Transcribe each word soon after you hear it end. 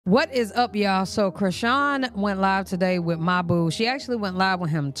What is up, y'all? So Chrisean went live today with Mabu. She actually went live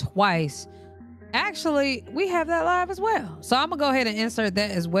with him twice. Actually, we have that live as well. So I'm gonna go ahead and insert that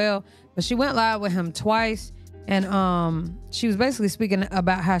as well. But she went live with him twice, and she was basically speaking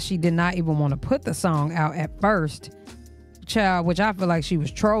about how she did not even want to put the song out at first, child, which I feel like she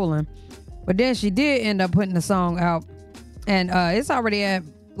was trolling. But then she did end up putting the song out, and it's already at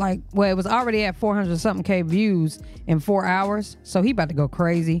it was already at 400 something K views in 4 hours. So he about to go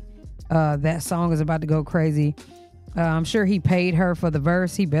crazy. That song is about to go crazy. I'm sure he paid her for the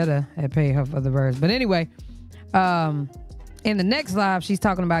verse. He better have paid her for the verse. But anyway, in the next live, she's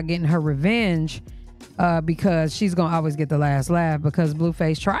talking about getting her revenge because she's gonna always get the last laugh because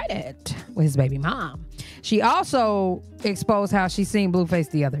Blueface tried it with his baby mom. She also exposed how she seen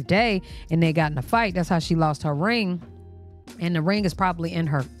Blueface the other day and they got in a fight. That's how she lost her ring. And the ring is probably in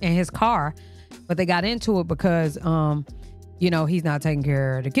his car, but they got into it because, you know, he's not taking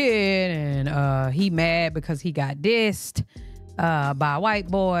care of the kid, and he mad because he got dissed by a white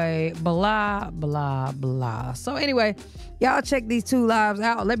boy, blah, blah, blah. So anyway, y'all check these two lives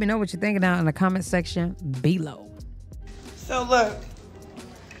out. Let me know what you're thinking down in the comment section below. So look,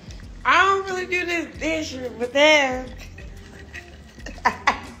 I don't really do this shit, but then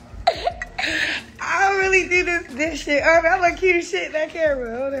I don't really do this shit. Oh, I look cute as shit in that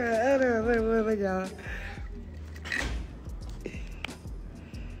camera. Hold on, look, y'all.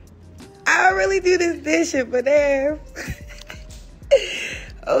 I don't really do this shit, but damn.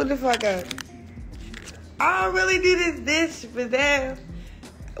 Hold the fuck up. I don't really do this shit, but damn.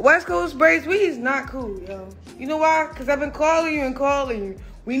 West Coast braids, we is not cool, yo. You know why? Because I've been calling you.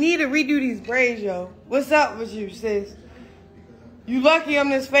 We need to redo these braids, yo. What's up with you, sis? You lucky I'm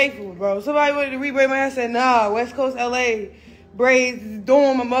this faithful, bro. Somebody wanted to rebraid my hair. I said, nah, West Coast LA braids is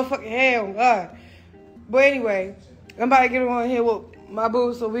doing my motherfucking hair on God. But anyway, I'm about to get on here with my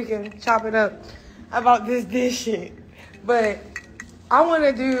boo so we can chop it up about this shit. But I want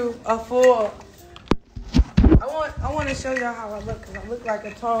to do a full... I want to show y'all how I look, because I look like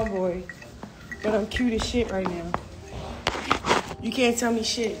a tomboy. But I'm cute as shit right now. You can't tell me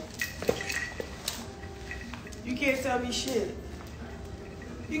shit. You can't tell me shit.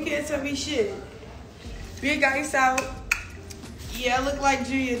 You can't tell me shit. Big ice out. Yeah, I look like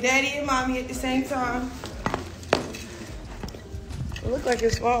Junior daddy and mommy at the same time. I look like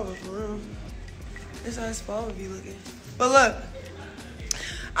his father, for real. That's how his father be looking. But look,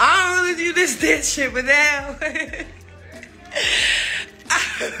 I don't really do this shit, but now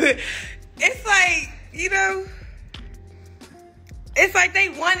it's like, you know, it's like they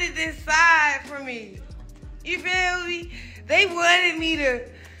wanted this side from me. You feel me? They wanted me to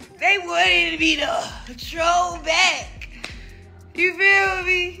troll back. You feel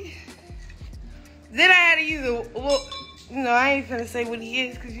me? Then I had to use I ain't finna say what he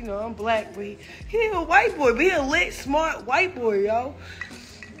is, because, you know, I'm black, but he a white boy, but he a lit, smart white boy, yo.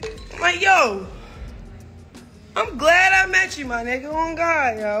 I'm like, yo, I'm glad I met you, my nigga, on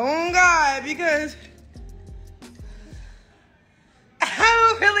God, yo, on God, because I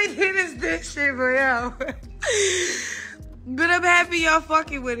don't really do this shit, but yo. But I'm happy y'all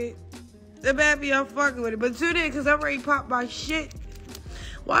fucking with it. But tune in, because I already popped my shit.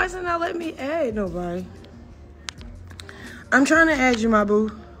 Why isn't that letting me add nobody? I'm trying to add you, my boo.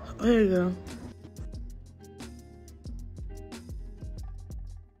 Oh, here you go.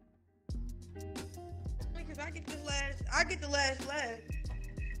 Because I get the last laugh.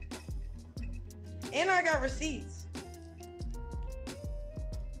 And I got receipts.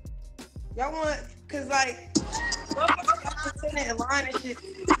 Y'all want, because like, and line and shit.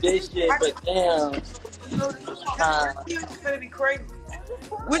 This shit, but damn. It's gonna be crazy.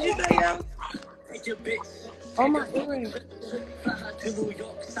 What'd you say, yo? Oh my earring.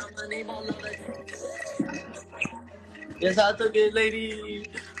 Yes, I took it, lady.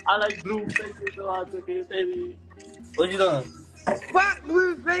 I like Blueface, so I took it, baby. What you doing? Fuck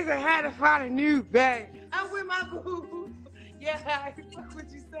Blueface, I had to find a new bag. I'm with my boo. Yeah, fuck what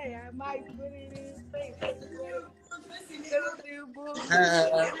you say. I might put it in his face.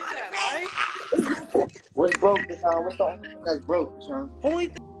 What's broke, Sean? What's the only thing that's broke, Sean?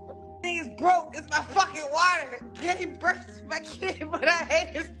 Only thing is broke is my fucking water. He bursts my kid, but I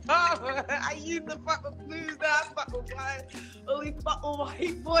hate his father. I used to fuck with blues, now I fuck with white. Only fuck with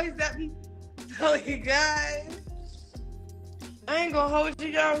white boys that be telling you guys. I ain't gonna hold you,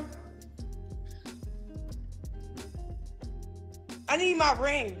 yo. I need my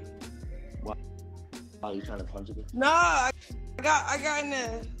ring. What? Oh, you trying to punch it? No, I got in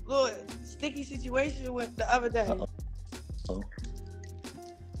a little sticky situation with the other day. Oh.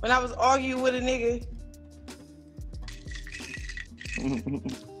 When I was arguing with a nigga.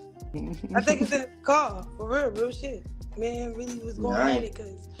 I think it's in the car. For real shit. Man really was going at it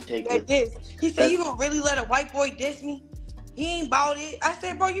because that diss. He said, you gonna really let a white boy diss me? He ain't about it. I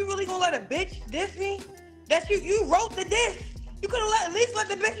said, bro, you really gonna let a bitch diss me? That's you wrote the diss. You could have at least let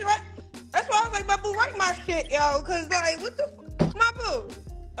the bitch write. That's why I was like, Mabu, write my shit, yo. Cause like, what the Mabu?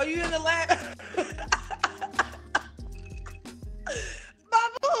 Are you in the lab?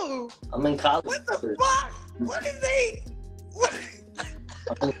 Mabu! I'm in college. What the fuck? What is he? What?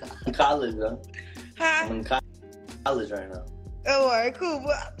 I'm in college, bro. Huh? I'm in college right now. Oh, all right, cool.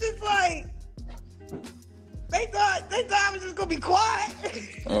 But I'm just like, they thought I was just gonna be quiet.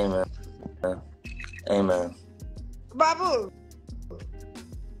 Amen. Amen. Mabu.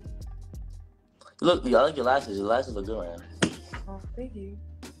 Look, I like your lashes. Your lashes look good right now. Oh, thank you.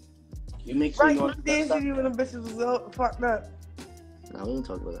 You make sure Right, you you on the did left see side. you when the bitches was all fucked up. Nah, we didn't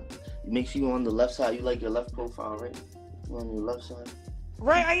talk about that. You make sure you on the left side. You like your left profile, right? You on your left side.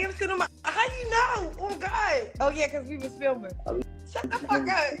 Right, I am sitting on my. How you know? Oh God. Oh yeah, cause we was filming. Shut the fuck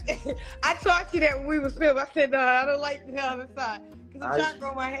up. I taught you that when we was filming. I said no, I don't like the other side. Cause I'm trying to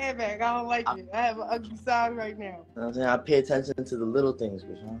grow my hair back. I don't like it. I have an ugly side right now. You know what I'm saying? I pay attention to the little things,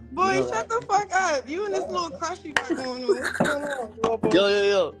 Chrisean. Boy, You know shut that. the fuck up. You and this little crush you got going on. What's going on?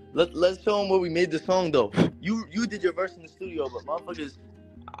 Yo. Let's show them where we made the song though. You did your verse in the studio, but motherfuckers,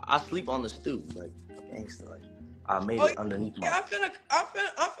 I sleep on the stoop like gangster. Like I made it underneath my. Yeah,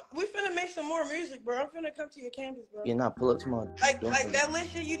 we finna make some more music, bro. I'm finna come to your campus, bro. Yeah, pull up to my. Like that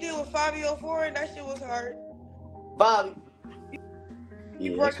list shit you did with 504, that shit was hard. Bobby.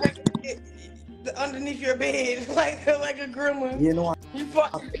 You Yeah, brought like underneath your bed, like a gremlin. you know You I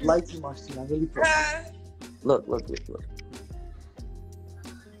fuck. put lights in my shit. I really put. Look.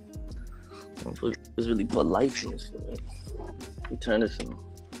 Let's really put lights in this shit. Right? We turn this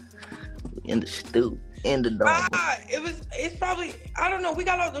in the stew. In the dome. It's probably, I don't know, we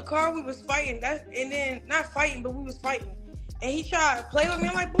got out the car, we was fighting, and then, not fighting, but we was fighting. And he tried to play with me,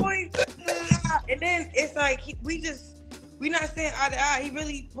 I'm like, boy, and then it's like, we not saying eye to eye, he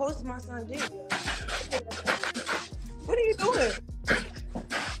really posted my son dick. What are you doing?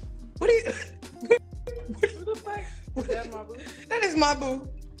 What are you, what the fuck? That's Mabu. That is Mabu.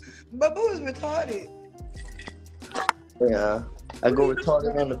 Mabu is retarded. Yeah, I go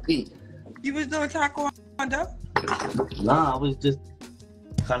retarded on the beat. You was doing taekwondo? Nah, I was just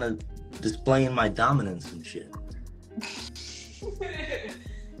kind of displaying my dominance and shit.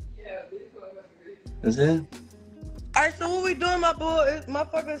 That's it? Alright, so what we doing, my boy? Is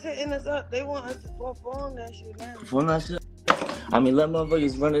motherfuckers hitting us up. They want us to perform that shit now. Perform that shit? I mean, let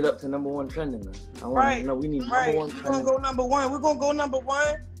motherfuckers run it up to #1 trending. I want to know we need #1 trending. We're gonna go #1. We're gonna go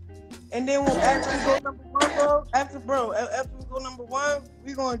 #1. And then after we go #1, bro, after we go #1,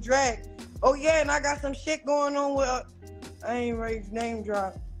 we gonna drag. Oh yeah, and I got some shit going on with, I ain't ready to name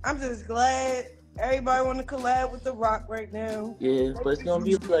drop. I'm just glad everybody want to collab with The Rock right now. Yeah, but it's gonna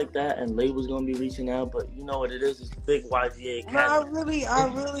be like that, and labels gonna be reaching out. But you know what it is? It's big YGA. No,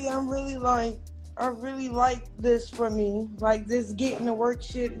 I really like this for me. Like this getting to work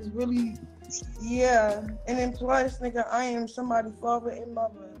shit is really, yeah. And then plus, nigga, I am somebody's father and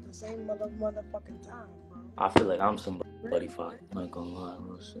mother at the same motherfucking time, bro. I feel like I'm somebody father. I'm not gonna lie,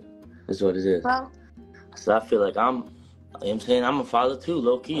 bro. That's what it is. Huh? So I feel like you know what I'm saying, I'm a father too,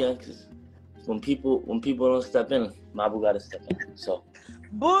 low key, yeah, cause when people don't step in, Mabu gotta step in. So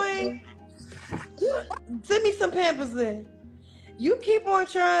boy, send me some Pampers then. You keep on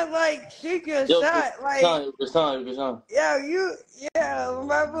trying like shoot your shot, like Chrisean.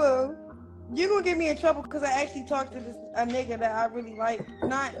 Mabu, you gonna get me in trouble because I actually talked to a nigga that I really like.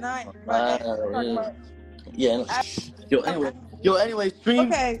 Anyway,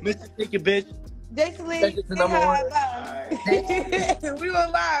 stream. Okay. Mr. Take Your Bitch. Jason Lee, That's just the #1. We were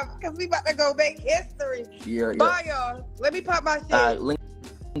live because we about to go make history. Yeah. Bye, y'all. Let me pop my shit. Link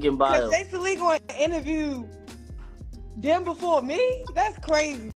in bio. Jason Lee going to interview them before me? That's crazy.